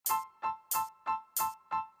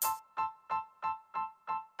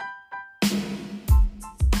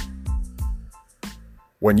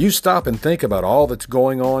When you stop and think about all that's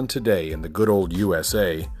going on today in the good old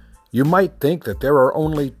USA, you might think that there are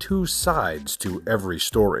only two sides to every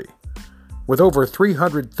story. With over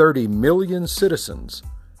 330 million citizens,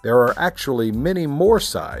 there are actually many more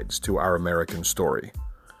sides to our American story.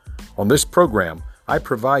 On this program, I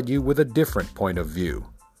provide you with a different point of view.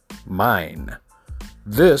 Mine.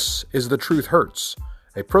 This is The Truth Hurts,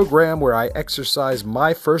 a program where I exercise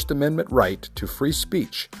my First Amendment right to free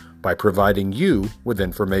speech by providing you with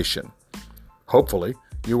information. Hopefully,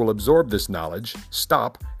 you will absorb this knowledge,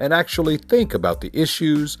 stop, and actually think about the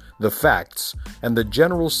issues, the facts, and the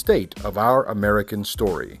general state of our American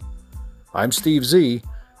story. I'm Steve Z,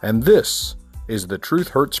 and this is the Truth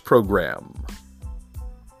Hurts program.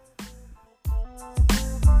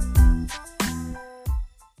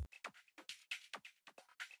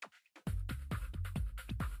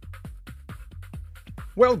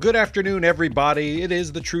 Well, good afternoon, everybody. It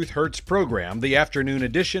is the Truth Hurts program, the afternoon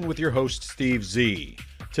edition with your host, Steve Z.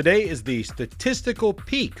 Today is the statistical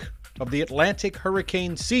peak of the Atlantic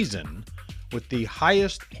hurricane season, with the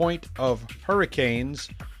highest point of hurricanes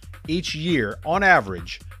each year, on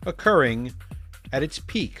average, occurring at its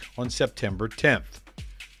peak on September 10th.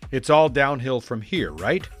 It's all downhill from here,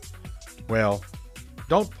 right? Well,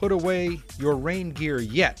 don't put away your rain gear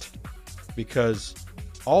yet, because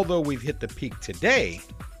although we've hit the peak today,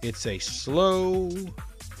 it's a slow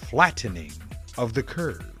flattening of the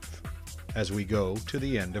curve as we go to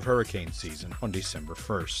the end of hurricane season on December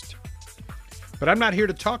 1st. But I'm not here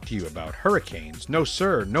to talk to you about hurricanes. No,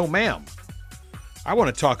 sir. No, ma'am. I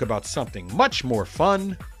want to talk about something much more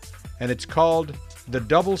fun, and it's called the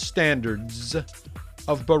double standards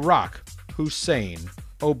of Barack Hussein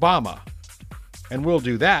Obama. And we'll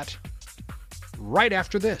do that right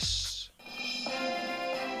after this.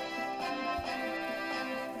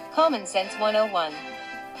 Common Sense 101.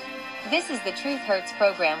 This is the Truth Hurts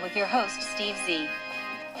program with your host, Steve Z.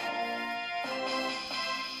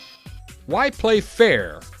 Why play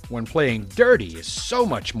fair when playing dirty is so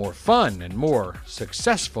much more fun and more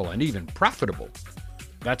successful and even profitable?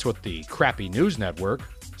 That's what the crappy news network,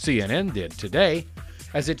 CNN, did today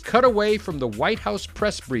as it cut away from the White House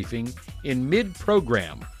press briefing in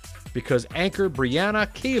mid-program because anchor Brianna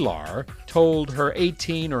Keilar told her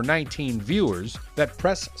 18 or 19 viewers that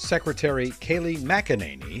Press Secretary Kayleigh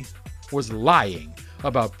McEnany was lying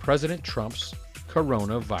about President Trump's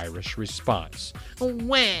coronavirus response.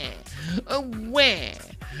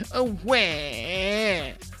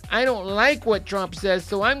 I don't like what Trump says,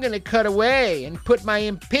 so I'm going to cut away and put my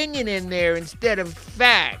opinion in there instead of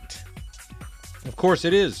fact. Of course,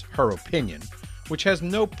 it is her opinion, which has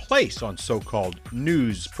no place on so-called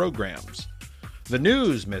news programs. The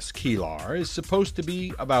news, Miss Keilar, is supposed to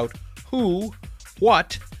be about who,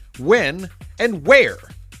 what, when, and where.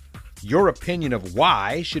 Your opinion of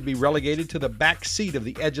why should be relegated to the back seat of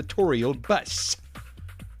the editorial bus.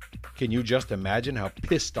 Can you just imagine how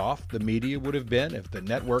pissed off the media would have been if the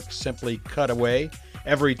network simply cut away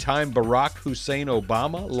every time Barack Hussein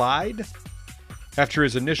Obama lied? After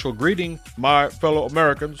his initial greeting, "My fellow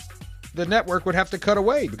Americans," the network would have to cut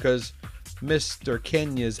away because Mr.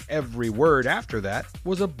 Kenya's every word after that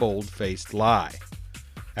was a bold-faced lie,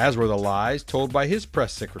 as were the lies told by his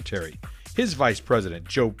press secretary, his vice president,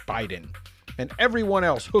 Joe Biden, and everyone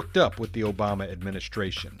else hooked up with the Obama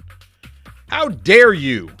administration. How dare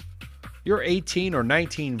you? Your 18 or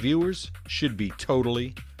 19 viewers should be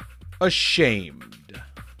totally ashamed.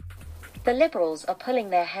 The Liberals are pulling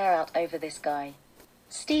their hair out over this guy.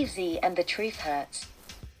 Steve Z and the Truth Hurts.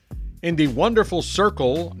 In the wonderful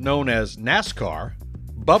circle known as NASCAR,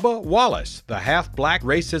 Bubba Wallace, the half-black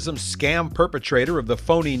racism scam perpetrator of the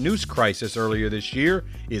phony news crisis earlier this year,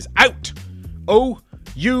 is out.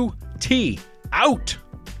 O-U-T, out.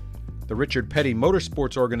 The Richard Petty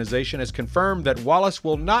Motorsports organization has confirmed that Wallace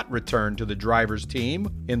will not return to the driver's team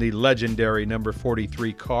in the legendary number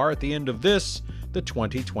 43 car at the end of the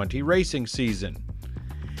 2020 racing season.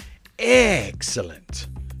 Excellent.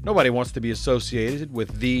 Nobody wants to be associated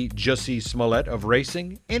with the Jussie Smollett of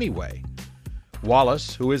racing anyway.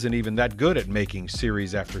 Wallace, who isn't even that good at making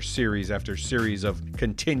series after series after series of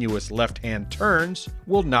continuous left-hand turns,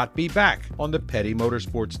 will not be back on the Petty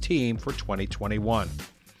Motorsports team for 2021.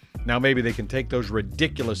 Now maybe they can take those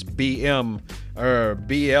ridiculous BLM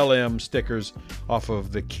stickers off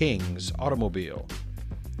of the King's automobile.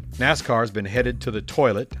 NASCAR's been headed to the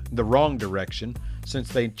toilet, the wrong direction, since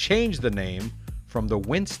they changed the name from the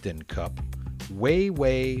Winston Cup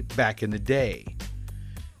way back in the day.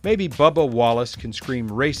 Maybe Bubba Wallace can scream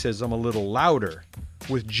racism a little louder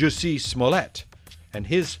with Jussie Smollett and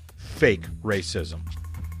his fake racism.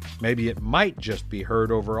 Maybe it might just be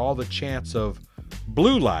heard over all the chants of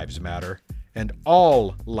Blue Lives Matter, and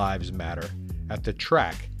All Lives Matter at the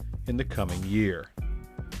track in the coming year.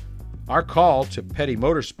 Our call to Petty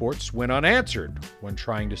Motorsports went unanswered when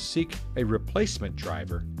trying to seek a replacement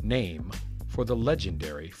driver name for the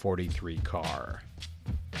legendary 43 car.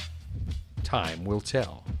 Time will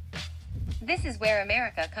tell. This is where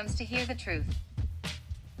America comes to hear the truth.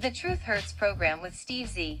 The Truth Hurts program with Steve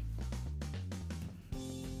Z.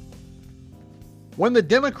 When the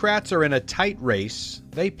Democrats are in a tight race,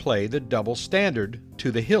 they play the double standard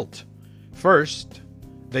to the hilt. First,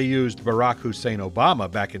 they used Barack Hussein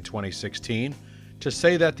Obama back in 2016 to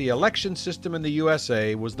say that the election system in the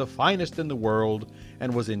USA was the finest in the world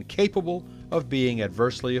and was incapable of being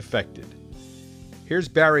adversely affected. Here's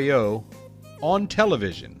Barry O on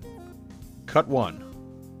television. Cut 1.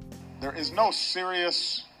 There is no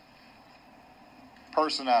serious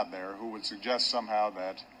person out there who would suggest somehow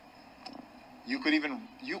that you could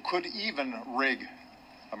even rig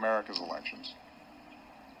America's elections,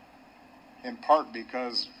 in part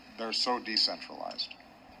because they're so decentralized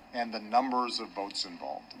and the numbers of votes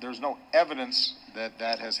involved. There's no evidence that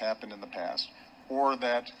that has happened in the past or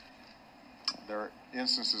that there are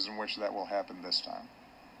instances in which that will happen this time.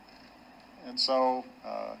 And so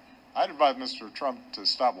I'd advise Mr. Trump to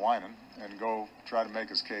stop whining and go try to make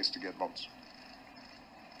his case to get votes.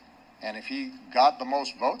 And if he got the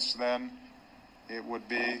most votes, then it would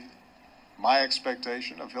be my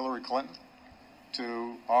expectation of Hillary Clinton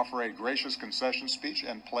to offer a gracious concession speech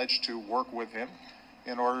and pledge to work with him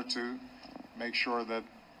in order to make sure that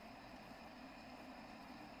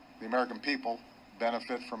the American people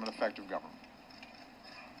benefit from an effective government.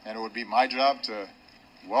 And it would be my job to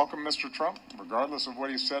welcome Mr. Trump, regardless of what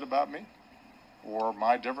he said about me or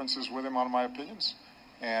my differences with him on my opinions,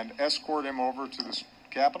 and escort him over to the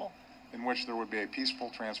Capitol, in which there would be a peaceful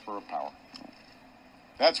transfer of power.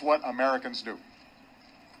 That's what Americans do.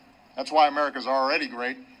 That's why America's already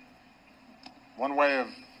great. One way of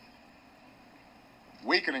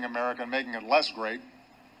weakening America and making it less great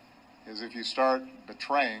is if you start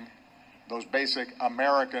betraying those basic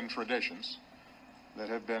American traditions that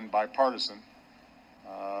have been bipartisan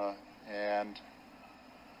and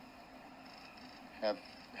have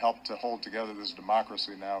helped to hold together this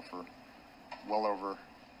democracy now for well over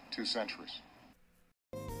 2 centuries.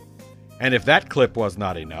 And if that clip was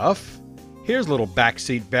not enough, here's little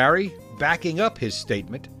backseat Barry backing up his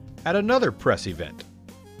statement at another press event.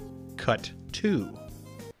 Cut 2.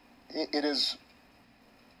 It is,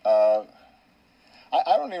 I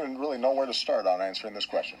don't even really know where to start on answering this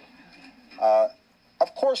question.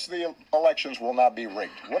 Of course the elections will not be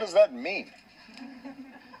rigged. What does that mean?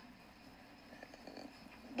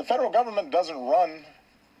 The federal government doesn't run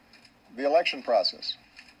the election process.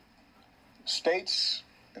 States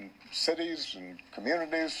and cities and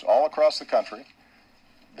communities all across the country,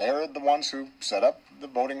 they're the ones who set up the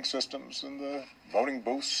voting systems and the voting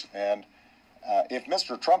booths. And if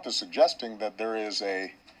Mr. Trump is suggesting that there is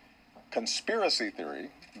a conspiracy theory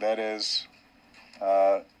that is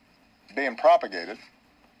being propagated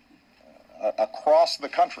across the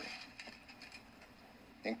country,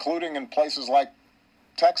 including in places like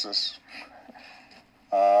Texas,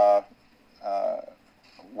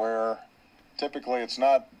 where typically it's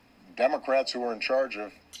not Democrats who are in charge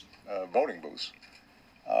of voting booths.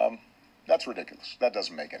 That's ridiculous. That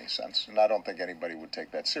doesn't make any sense, and I don't think anybody would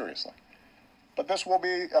take that seriously. But this will be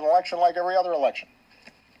an election like every other election.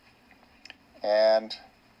 And,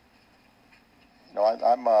 you know, I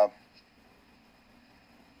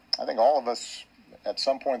think all of us at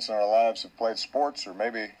some points in our lives have played sports or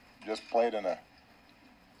maybe just played in a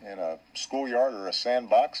schoolyard or a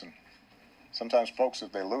sandbox, and sometimes folks,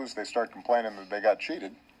 if they lose, they start complaining that they got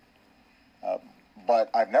cheated. But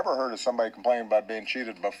I've never heard of somebody complaining about being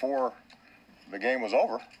cheated before the game was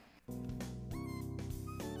over.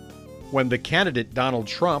 When the candidate Donald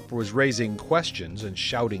Trump was raising questions and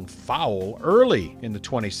shouting foul early in the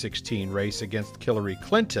 2016 race against Hillary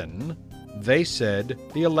Clinton, they said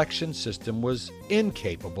the election system was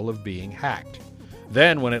incapable of being hacked.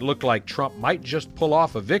 Then, when it looked like Trump might just pull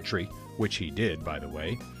off a victory, which he did, by the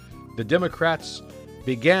way, the Democrats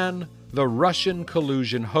began the Russian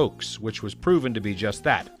collusion hoax, which was proven to be just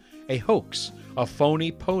that, a hoax, a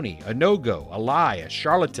phony pony, a no-go, a lie, a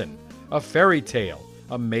charlatan, a fairy tale,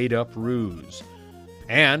 a made-up ruse.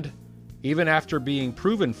 And, even after being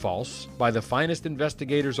proven false by the finest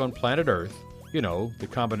investigators on planet Earth, you know, the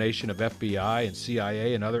combination of FBI and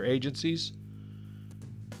CIA and other agencies,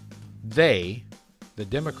 they, the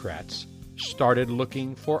Democrats, started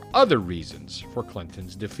looking for other reasons for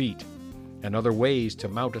Clinton's defeat and other ways to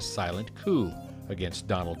mount a silent coup against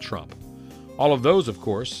Donald Trump. All of those, of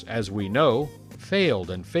course, as we know, failed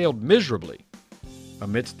and failed miserably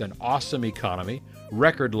amidst an awesome economy,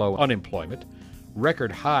 record low unemployment,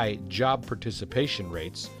 record high job participation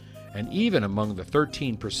rates, and even among the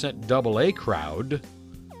 13% AA crowd,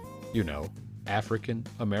 African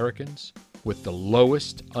Americans, with the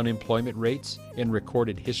lowest unemployment rates in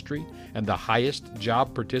recorded history and the highest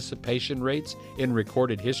job participation rates in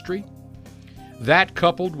recorded history. That,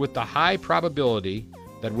 coupled with the high probability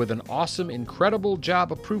that with an awesome, incredible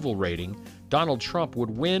job approval rating, Donald Trump would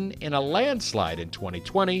win in a landslide in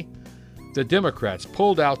 2020, the Democrats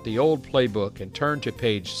pulled out the old playbook and turned to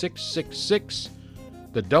page 666,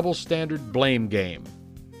 the double standard blame game.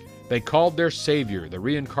 They called their savior, the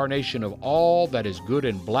reincarnation of all that is good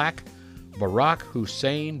and black, Barack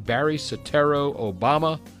Hussein Barry Soetoro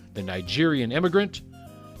Obama, the Nigerian immigrant,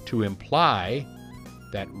 to imply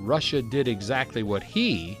that Russia did exactly what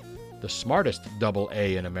he, the smartest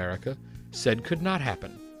AA in America, said could not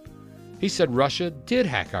happen. He said Russia did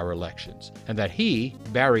hack our elections, and that he,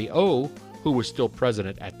 Barry O., who was still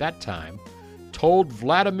president at that time, told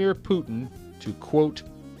Vladimir Putin to, quote,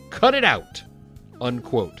 cut it out,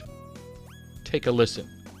 unquote. Take a listen.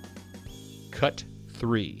 Cut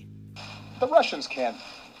 3. The Russians can't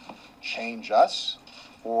change us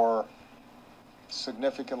or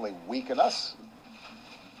significantly weaken us.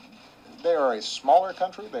 They are a smaller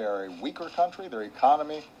country. They are a weaker country. Their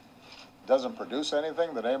economy doesn't produce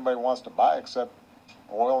anything that anybody wants to buy except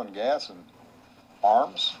oil and gas and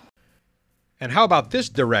arms. And how about this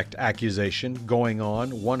direct accusation going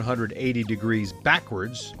on 180 degrees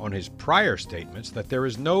backwards on his prior statements that there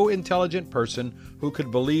is no intelligent person who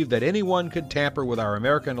could believe that anyone could tamper with our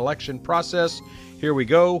American election process? Here we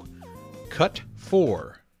go. Cut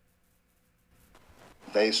 4.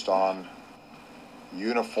 Based on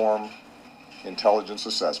uniform intelligence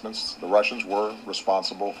assessments, the Russians were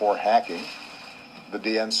responsible for hacking the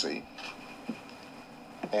DNC,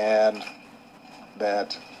 and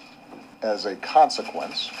that as a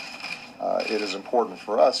consequence, it is important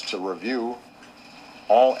for us to review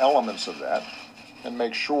all elements of that and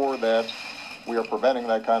make sure that we are preventing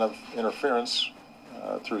that kind of interference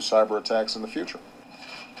through cyber attacks in the future.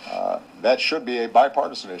 That should be a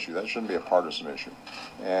bipartisan issue. That shouldn't be a partisan issue.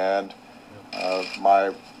 And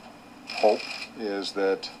my hope is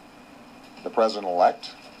that the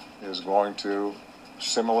president-elect is going to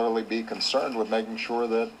similarly be concerned with making sure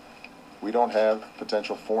that we don't have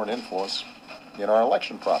potential foreign influence in our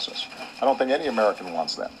election process. I don't think any American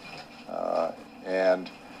wants that. And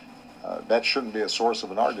that shouldn't be a source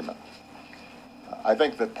of an argument. I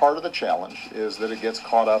think that part of the challenge is that it gets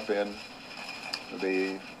caught up in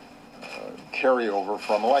the carryover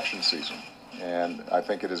from election season. And I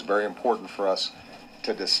think it is very important for us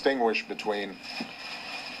to distinguish between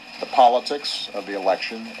the politics of the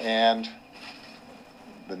election and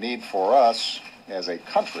the need for us as a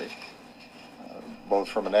country, both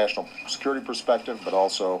from a national security perspective, but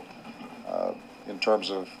also in terms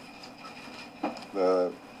of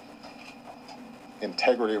the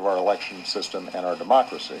integrity of our election system and our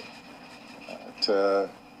democracy, to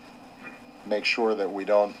make sure that we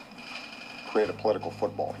don't create a political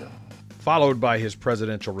football here. Followed by his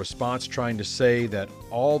presidential response trying to say that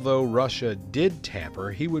although Russia did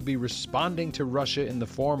tamper, he would be responding to Russia in the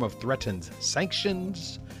form of threatened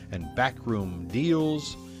sanctions and backroom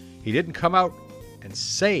deals. He didn't come out and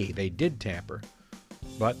say they did tamper,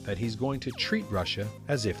 but that he's going to treat Russia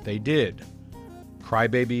as if they did.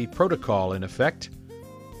 Crybaby protocol in effect.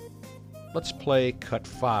 Let's play cut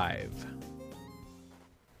 5.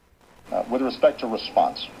 With respect to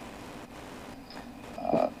response,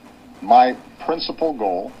 my principal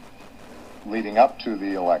goal leading up to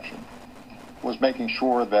the election was making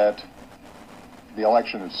sure that the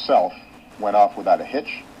election itself went off without a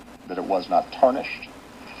hitch, that it was not tarnished,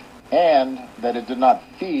 and that it did not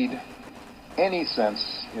feed any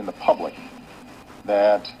sense in the public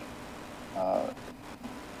that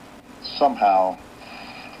somehow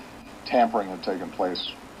tampering had taken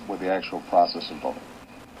place with the actual process of voting.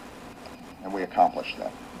 And we accomplished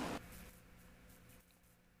that.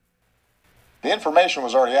 The information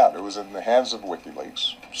was already out. It was in the hands of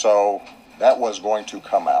WikiLeaks. So that was going to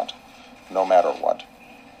come out no matter what.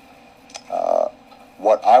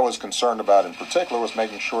 What I was concerned about in particular was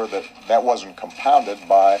making sure that that wasn't compounded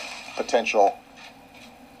by potential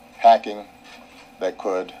hacking that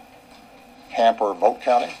could hamper vote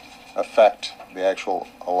counting, affect the actual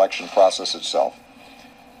election process itself.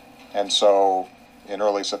 And so in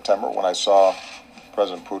early September, when I saw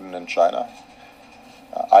President Putin in China,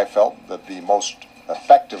 I felt that the most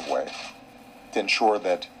effective way to ensure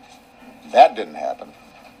that that didn't happen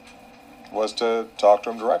was to talk to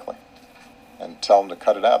him directly and tell him to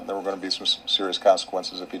cut it out, and there were going to be some serious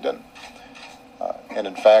consequences if he didn't. And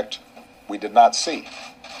in fact, we did not see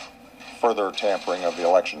further tampering of the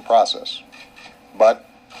election process, but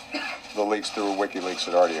the leaks through WikiLeaks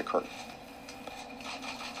had already occurred.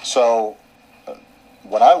 So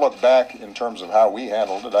when I look back in terms of how we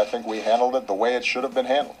handled it, I think we handled it the way it should have been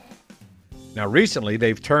handled. Now, recently,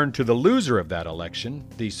 they've turned to the loser of that election,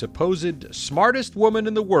 the supposed smartest woman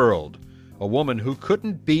in the world, a woman who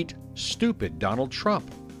couldn't beat stupid Donald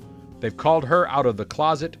Trump. They've called her out of the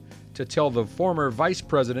closet to tell the former Vice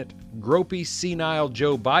President, gropey, senile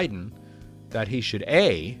Joe Biden, that he should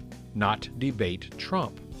A, not debate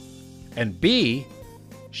Trump, and B,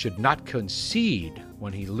 should not concede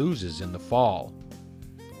when he loses in the fall.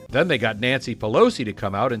 Then they got Nancy Pelosi to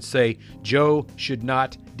come out and say Joe should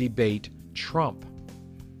not debate Trump.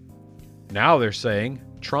 Now they're saying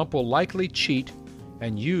Trump will likely cheat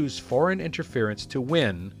and use foreign interference to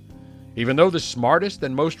win, even though the smartest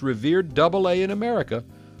and most revered AA in America,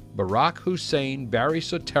 Barack Hussein Barry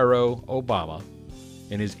Soetoro Obama,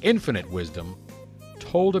 in his infinite wisdom,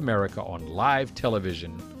 told America on live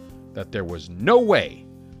television that there was no way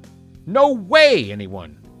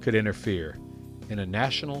anyone could interfere in a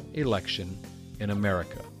national election in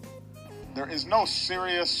America. There is no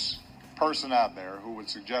serious person out there who would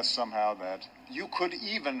suggest somehow that you could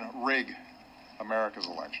even rig America's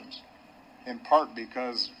elections, in part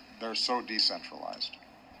because they're so decentralized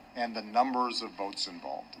and the numbers of votes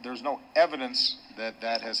involved. There's no evidence that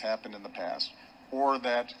that has happened in the past or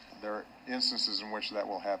that there are instances in which that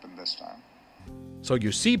will happen this time. So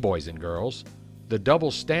you see, boys and girls, the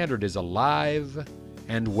double standard is alive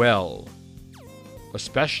and well,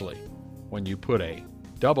 especially when you put a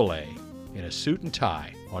AA in a suit and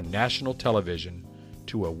tie on national television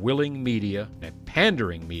to a willing media, a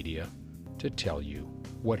pandering media, to tell you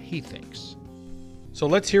what he thinks. So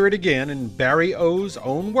let's hear it again in Barry O's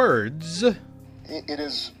own words. It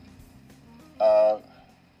is, I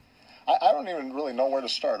don't even really know where to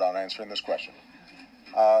start on answering this question.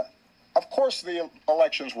 Of course the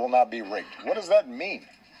elections will not be rigged. What does that mean?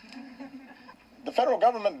 The federal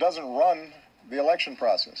government doesn't run the election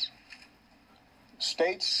process.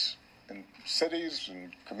 States and cities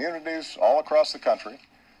and communities all across the country,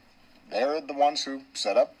 they're the ones who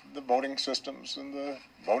set up the voting systems and the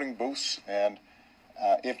voting booths. And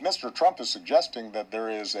if Mr. Trump is suggesting that there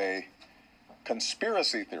is a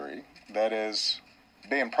conspiracy theory that is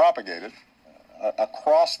being propagated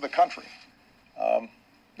across the country,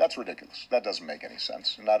 that's ridiculous. That doesn't make any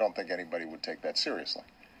sense, and I don't think anybody would take that seriously.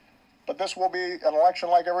 But this will be an election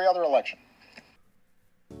like every other election.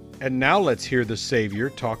 And now let's hear the Savior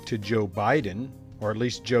talk to Joe Biden, or at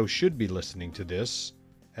least Joe should be listening to this,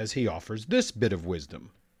 as he offers this bit of wisdom.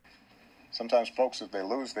 Sometimes folks, if they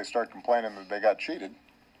lose, they start complaining that they got cheated.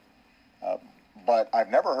 But I've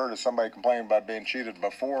never heard of somebody complaining about being cheated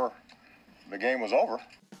before the game was over.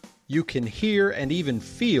 You can hear and even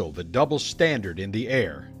feel the double standard in the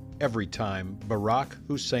air every time Barack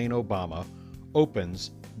Hussein Obama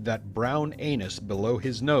opens that brown anus below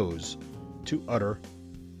his nose to utter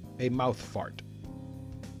a mouth fart.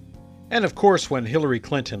 And of course, when Hillary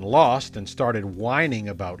Clinton lost and started whining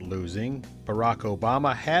about losing, Barack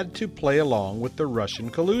Obama had to play along with the Russian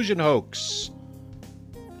collusion hoax.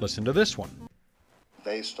 Listen to this one.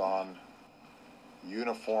 Based on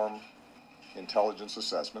uniform intelligence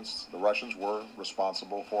assessments, the Russians were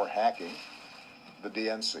responsible for hacking the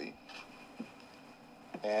DNC,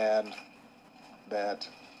 and that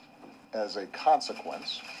as a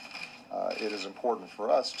consequence, it is important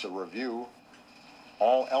for us to review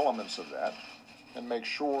all elements of that and make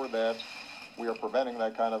sure that we are preventing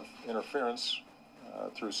that kind of interference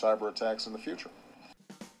through cyber attacks in the future.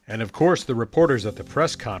 And of course, the reporters at the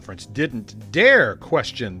press conference didn't dare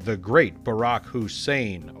question the great Barack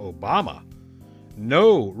Hussein Obama.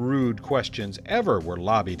 No rude questions ever were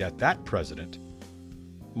lobbied at that president,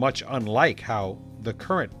 much unlike how the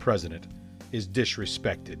current president is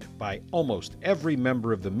disrespected by almost every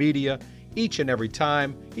member of the media each and every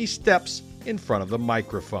time he steps in front of the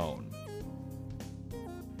microphone.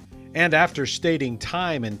 And after stating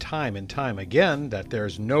time and time and time again that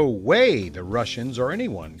there's no way the Russians or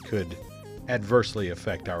anyone could adversely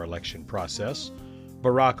affect our election process,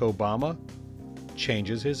 Barack Obama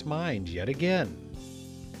changes his mind yet again.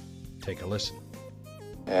 Take a listen.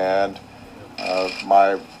 And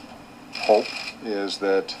my hope is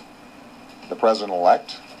that the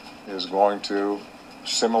president-elect is going to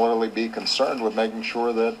similarly be concerned with making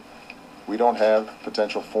sure that we don't have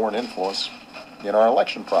potential foreign influence in our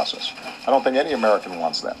election process. I don't think any American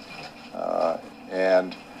wants that.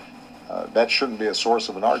 And that shouldn't be a source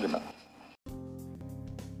of an argument.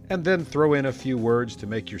 and then throw in a few words to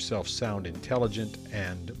make yourself sound intelligent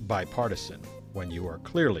and bipartisan when you are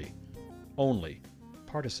clearly only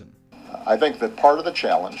partisan. I think that part of the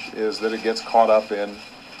challenge is that it gets caught up in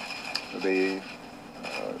the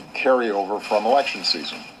carryover from election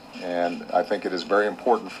season. And I think it is very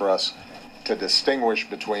important for us to distinguish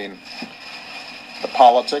between the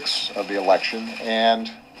politics of the election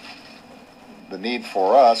and the need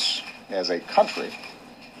for us as a country,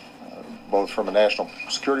 both from a national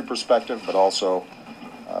security perspective, but also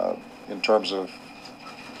in terms of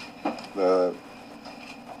the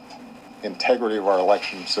integrity of our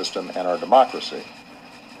election system and our democracy,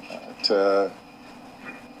 to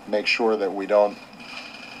make sure that we don't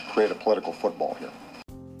create a political football here.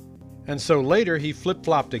 And so later he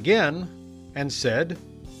flip-flopped again and said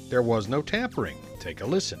there was no tampering. Take a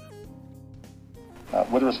listen.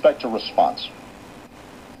 With respect to response,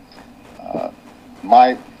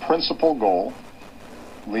 my principal goal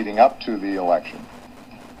leading up to the election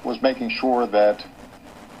was making sure that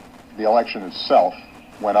the election itself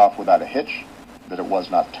went off without a hitch, that it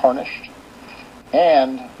was not tarnished,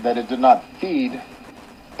 and that it did not feed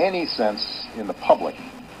any sense in the public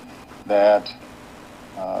that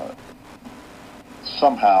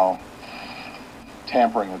somehow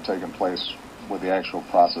tampering had taken place with the actual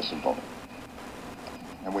process of voting.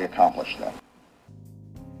 And we accomplished that.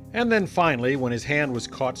 And then finally, when his hand was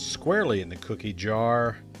caught squarely in the cookie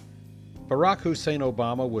jar, Barack Hussein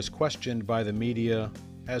Obama was questioned by the media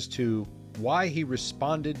as to why he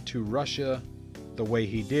responded to Russia the way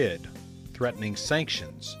he did, threatening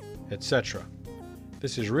sanctions, etc.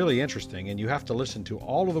 This is really interesting, and you have to listen to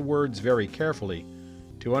all of the words very carefully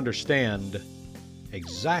to understand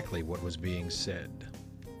exactly what was being said.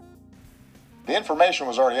 The information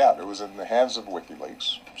was already out. It was in the hands of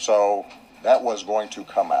WikiLeaks. So that was going to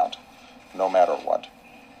come out no matter what.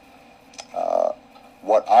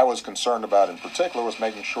 What I was concerned about in particular was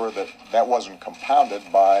making sure that that wasn't compounded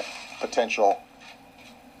by potential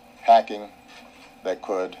hacking that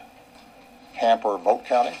could hamper vote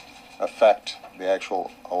counting, affect the actual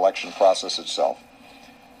election process itself.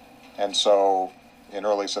 And so in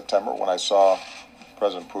early September, when I saw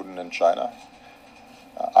President Putin in China,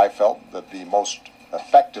 I felt that the most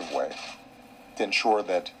effective way to ensure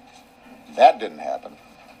that that didn't happen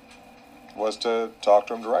was to talk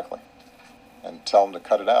to him directly and tell him to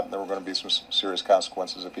cut it out, and there were going to be some serious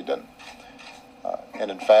consequences if he didn't.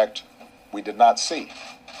 And in fact, we did not see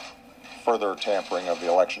further tampering of the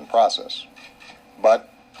election process,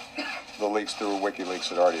 but the leaks through WikiLeaks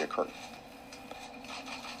had already occurred.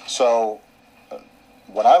 So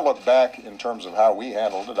when I look back in terms of how we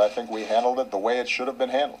handled it, I think we handled it the way it should have been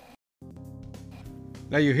handled.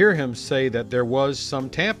 Now you hear him say that there was some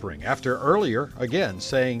tampering, after earlier, again,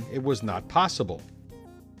 saying it was not possible.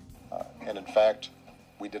 And in fact,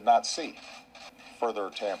 we did not see further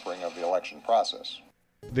tampering of the election process.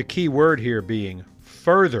 The key word here being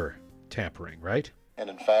further tampering, right? And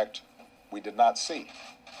in fact, we did not see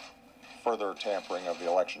further tampering of the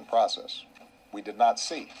election process. We did not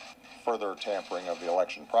see further tampering of the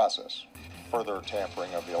election process. Further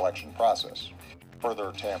tampering of the election process.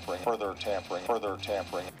 Further tampering, further tampering, further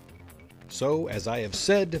tampering. So, as I have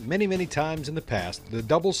said many, many times in the past, the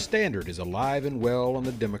double standard is alive and well on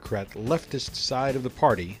the Democrat leftist side of the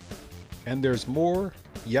party, and there's more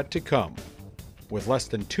yet to come. With less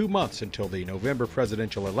than 2 months until the November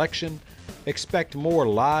presidential election, expect more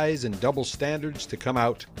lies and double standards to come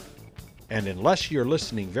out. And unless you're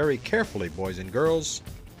listening very carefully, boys and girls,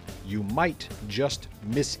 you might just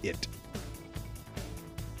miss it.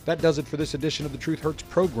 That does it for this edition of the Truth Hurts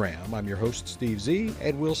program. I'm your host, Steve Z,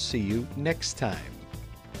 and we'll see you next time.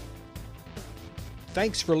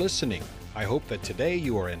 Thanks for listening. I hope that today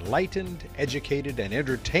you are enlightened, educated, and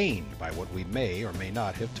entertained by what we may or may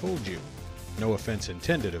not have told you. No offense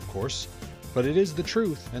intended, of course, but it is the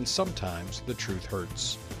truth, and sometimes the truth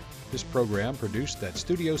hurts. This program produced at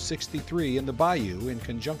Studio 63 in the Bayou in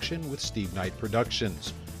conjunction with Steve Knight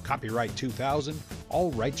Productions. Copyright 2000, all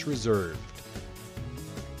rights reserved.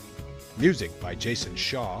 Music by Jason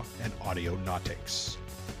Shaw and Audionautics.